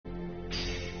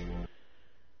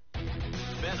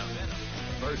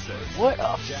What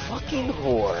a fucking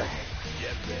whore.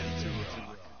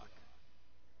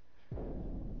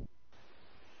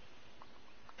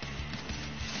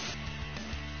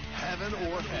 Heaven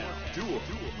or hell. Duel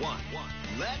 1.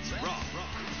 Let's rock.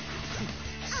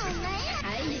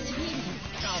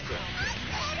 Counter.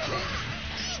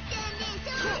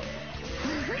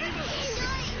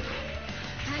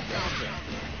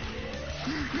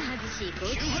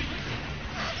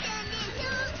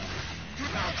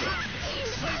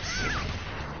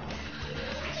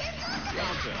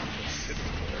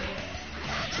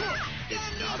 It's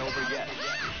not over yet.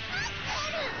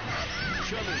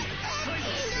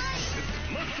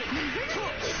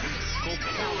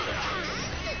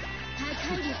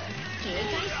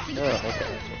 Oh,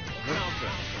 okay.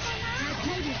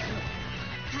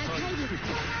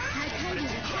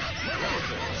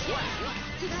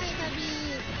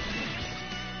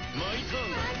 My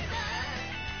turn.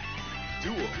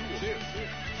 Duel 2.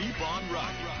 Keep on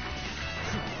rocking.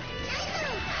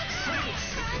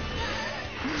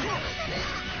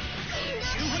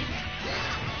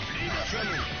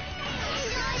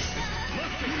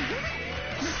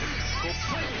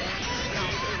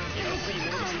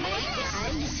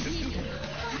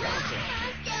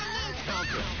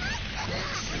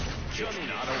 Just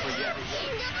not over yet.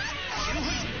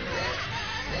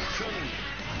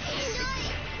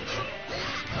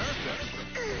 Perfect.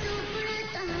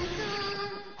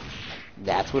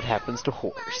 That's what happens to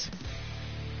whores.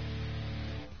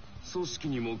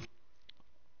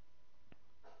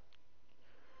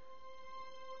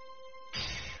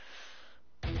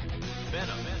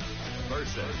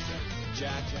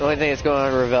 The only thing that's going on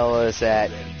in Ravella is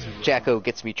that Jacko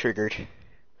gets me triggered.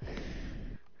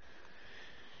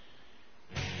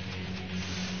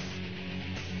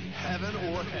 Heaven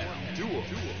or hell. Duel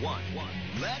 1.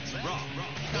 Let's rock.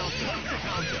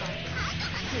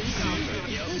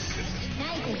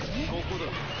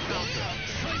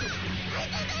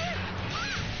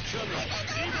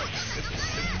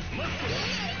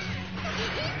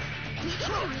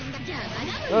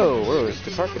 Oh, where was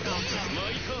the carpet?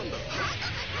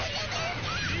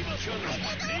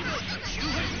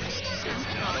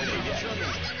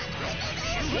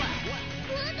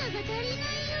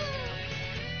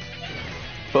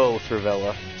 Both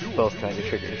Ravella, both kind of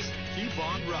triggers. Keep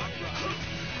on rocking.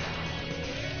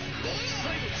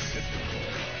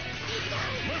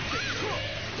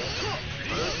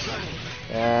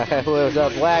 It was a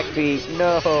Blackbeat,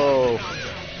 no!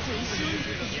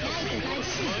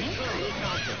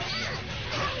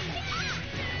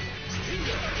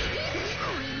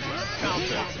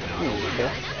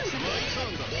 Okay.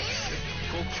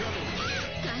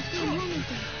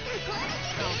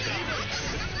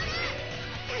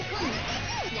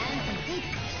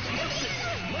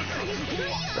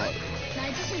 Right.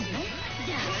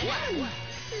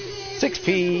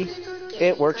 6P.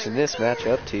 It works in this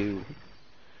matchup too.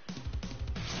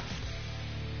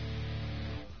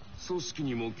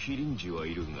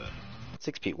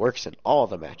 6P works in all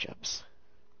the matchups.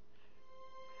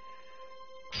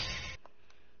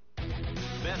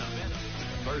 Venom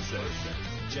versus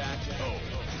Jack O.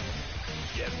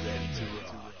 Get ready to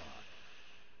rock.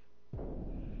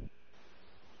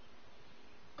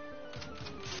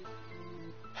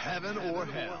 Heaven or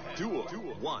hell. Duel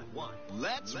 1.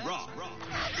 Let's rock.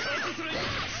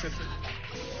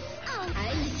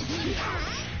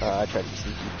 I tried to be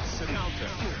sneaky.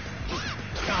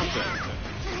 Counter.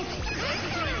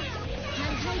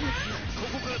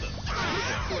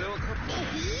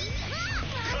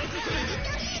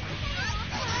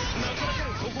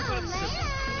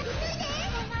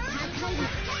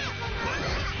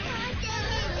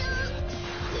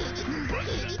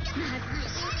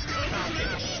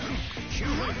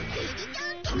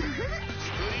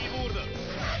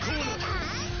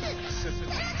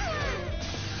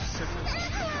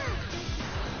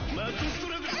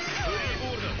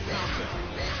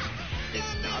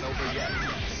 It's not over yet.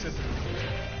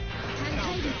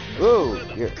 Whoa,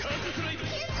 here.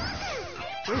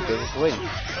 Okay, wait.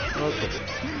 Okay.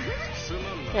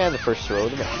 And the first throw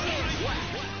of the match.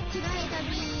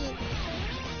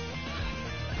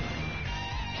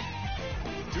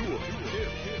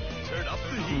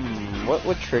 What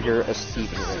would trigger a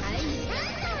Steven ring?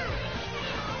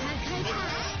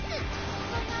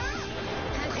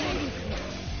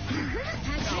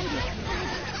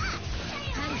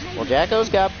 Well, Jacko's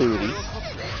got booty.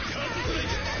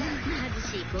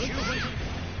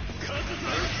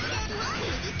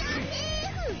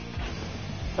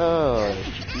 Oh,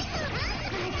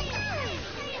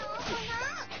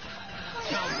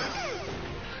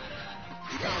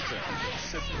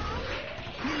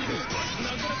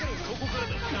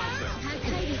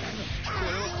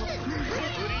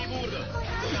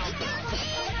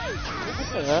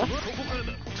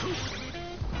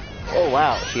 Oh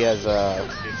wow, she has a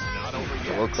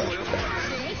low crush with that.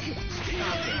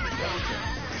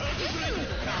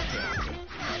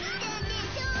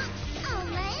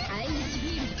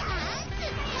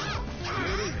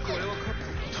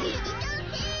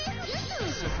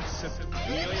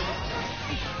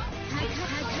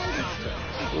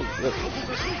 Ooh, good.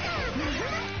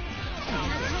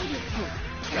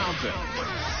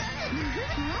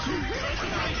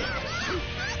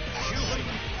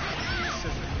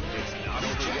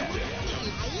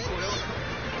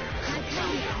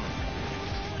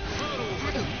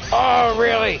 Oh,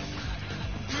 really?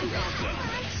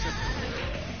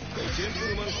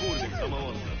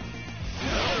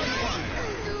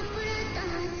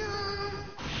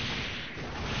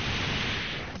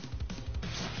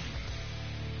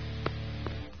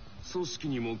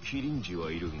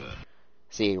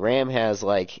 See, Ram has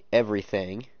like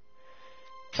everything.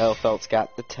 Elfelt's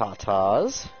got the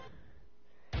tatas.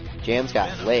 Jam's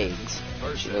got legs.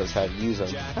 She knows how to use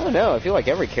them. I don't know, I feel like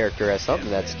every character has something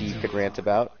that Steve could rant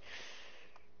about.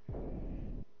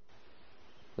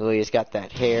 Lilia's got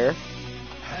that hair.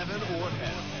 Heaven or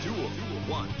hell. Duel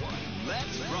 1.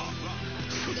 Let's rock.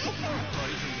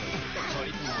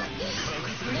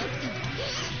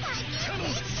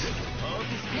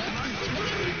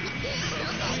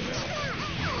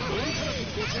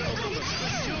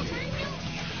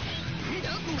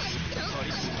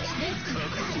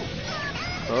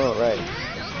 Oh, right.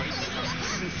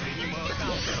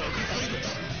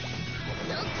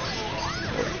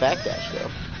 Backdash,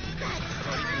 though.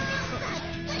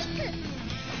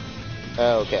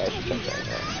 Oh, okay, I should check that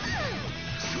out.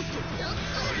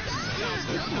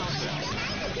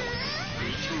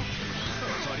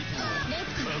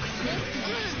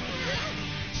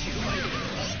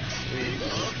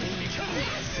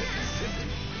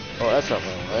 Oh, that's not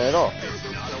wrong at all.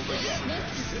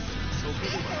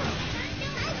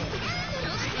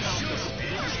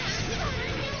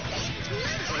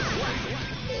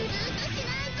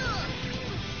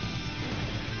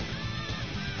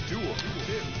 Duel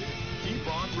 2. Keep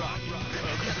on rocking.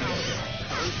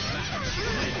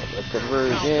 The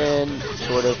conversion,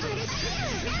 sort of.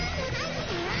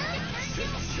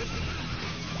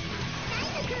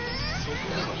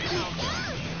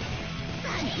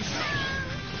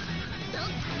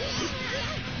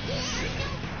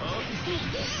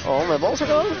 Oh, my balls are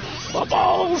gone? My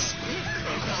balls!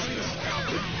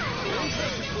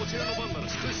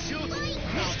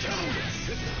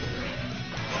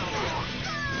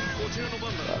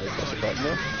 Press a button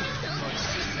there.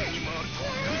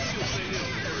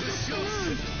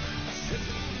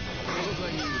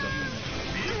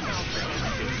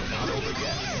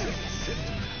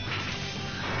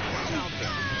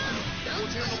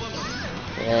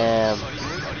 Damn.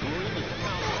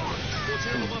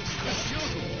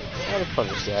 How to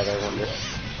punish that, I wonder.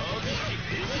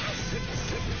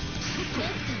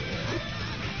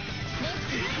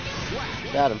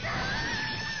 Got him.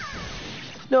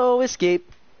 No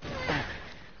escape. I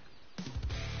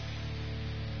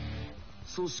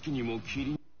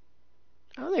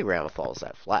don't think Ram falls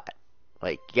that flat.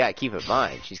 Like, you gotta keep in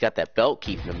mind, she's got that belt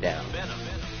keeping him down. Venom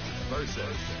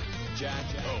versus Jack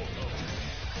O.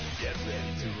 Get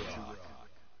ready to rock.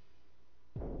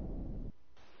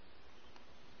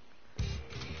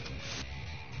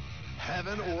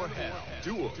 Heaven or hell.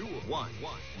 Duel 1.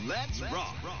 Let's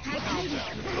rock.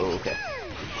 Oh, okay.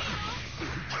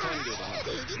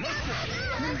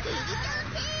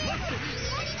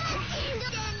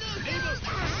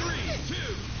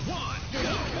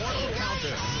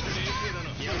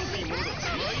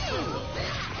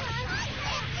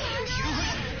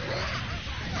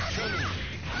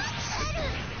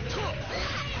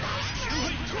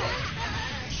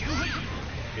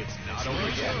 It's not over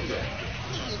yet.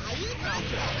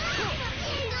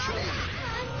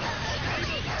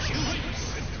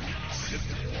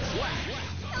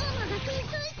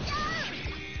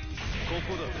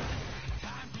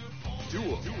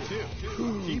 Duel 2.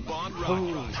 Keep on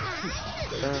rocking.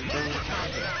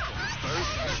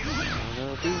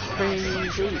 Wanna be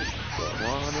crazy, but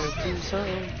wanna do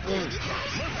something.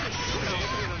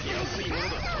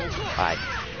 Hi.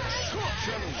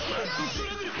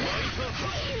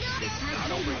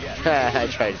 I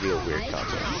tried to do a weird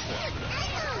combo.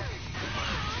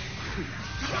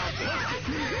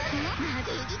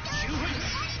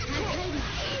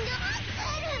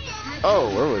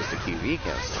 Oh, where was the QV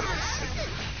council?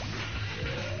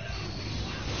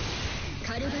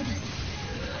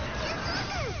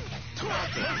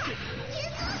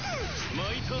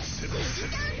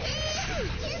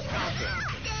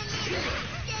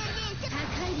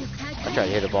 I tried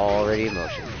to hit a ball already in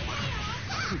motion.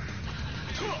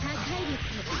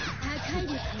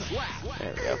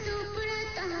 There we go.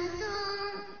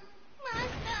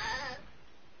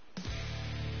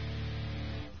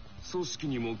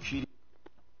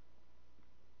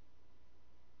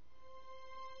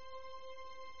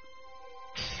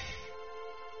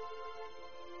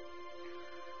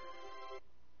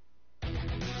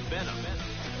 Venom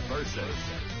versus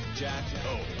Jack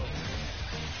O.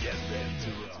 Get ready to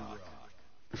rock.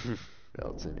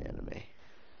 Belts in anime.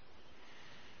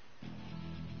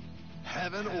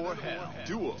 Heaven or hell.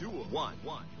 Duel 1.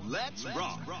 Let's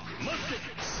rock.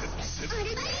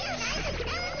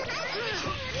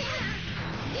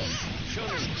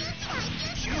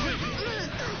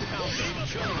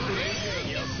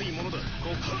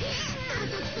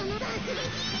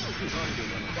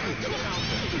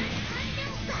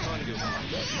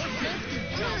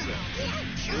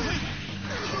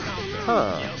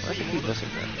 Huh, I should keep missing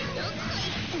that.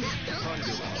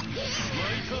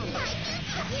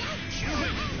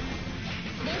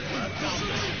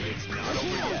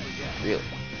 Really?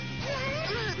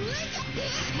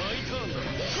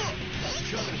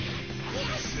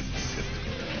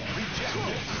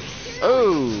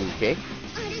 Okay.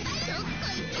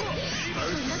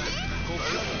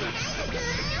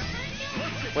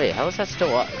 Wait, how is that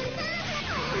still up?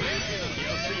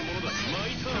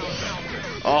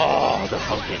 Oh, the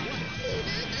pumpkin.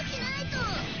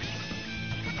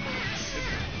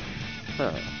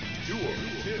 Huh. Duel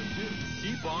 2.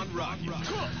 Keep on rocking.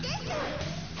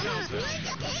 Counter.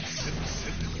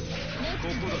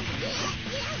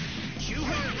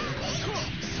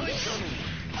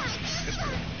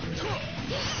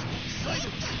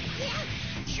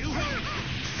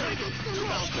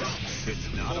 It's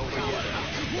not over yet.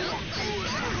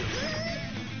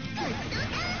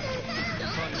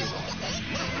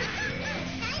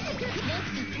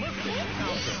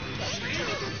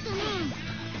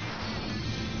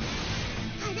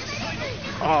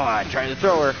 Oh, I tried to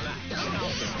throw her.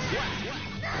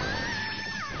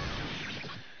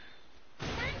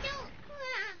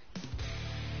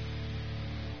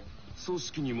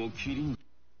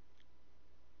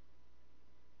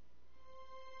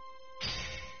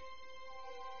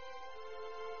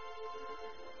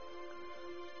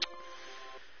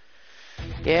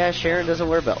 Yeah, Sharon doesn't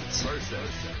wear belts.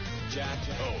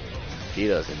 She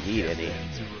doesn't need any.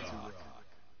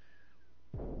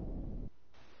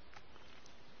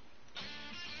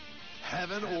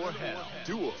 Heaven or hell.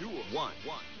 Duel 1.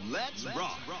 Let's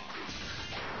rock.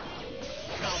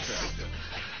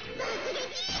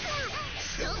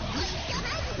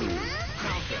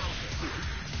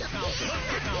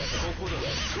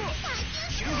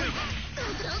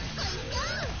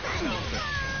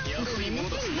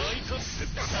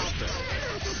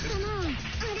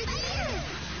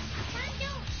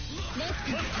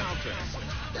 Counter.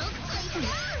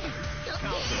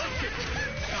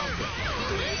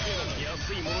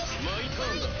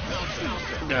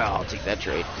 No, I'll take that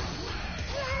trade.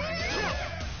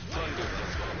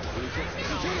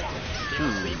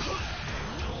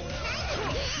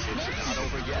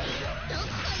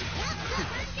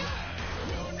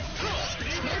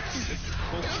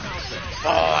 Oh,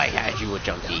 I had you a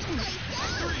junkie.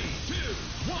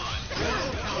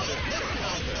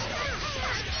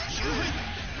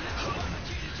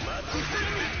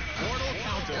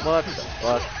 What the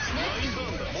fuck?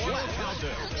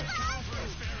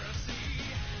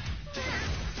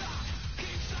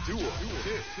 Duel 2.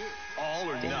 All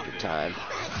or nothing. Time.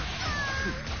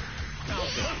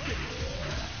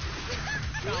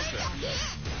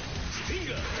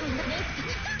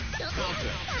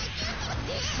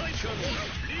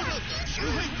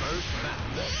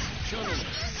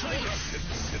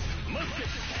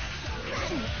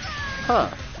 Huh.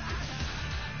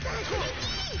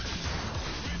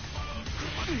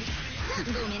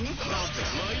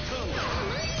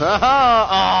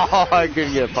 Oh, I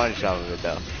couldn't get a punch off of it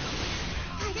though.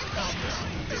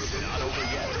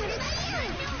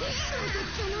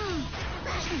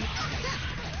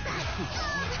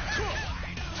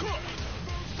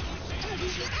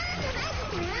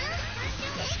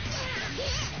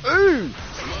 Ooh.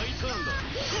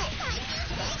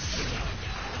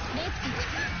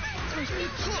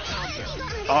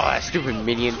 Oh, that stupid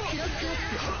minion.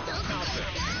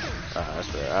 That's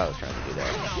what I was trying to do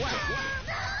there.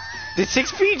 Did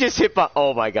 6P just hit by...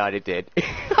 Oh my god, it did.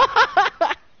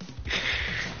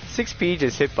 6P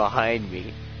just hit behind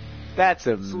me. That's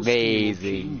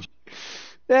amazing.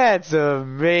 That's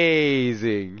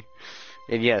amazing.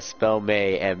 And yes, spell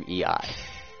May, M-E-I.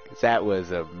 That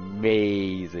was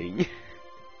amazing.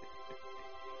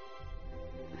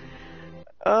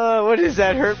 What is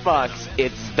that hurt box?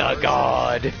 It's the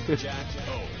god.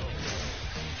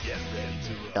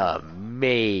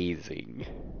 Amazing.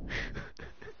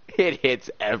 It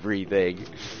hits everything.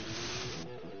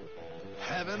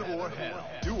 Heaven or hell.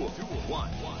 Duel 1.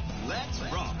 Let's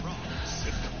rock.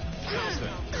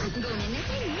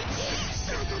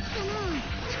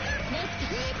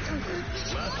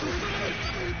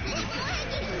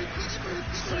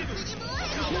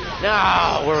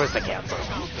 No, where was the cancel?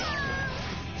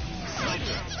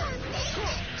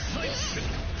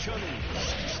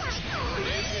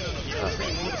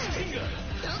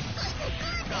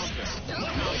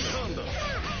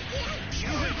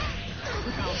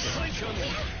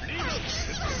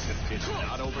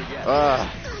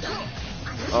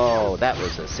 Oh, that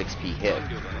was a 6p hit.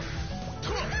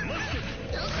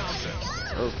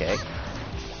 Okay.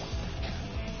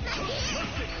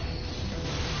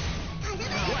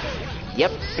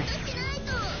 Yep.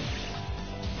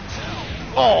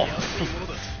 Oh!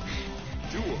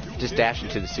 Just dash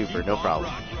into the super, no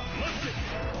problem.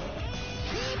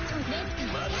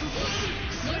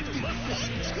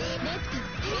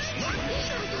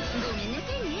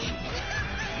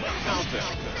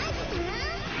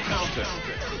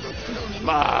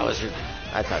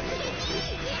 I thought you were going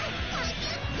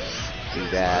to do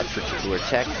that. Switch it to her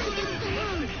tech.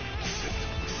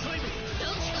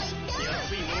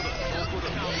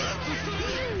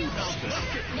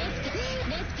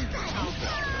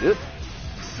 Oop.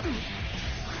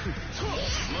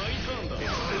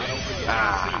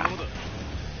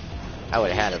 I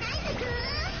would have had him.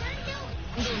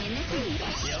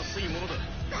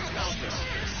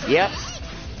 Yep.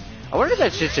 I wonder if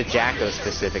that's just a Jacko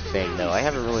specific thing, though. I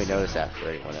haven't really noticed that for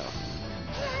anyone else.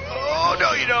 Oh,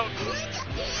 no, you don't.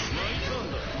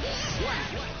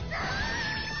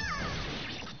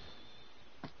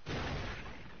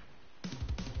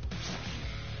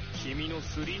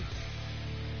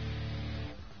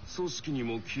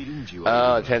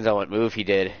 Oh, it depends on what move he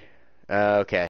did. Okay.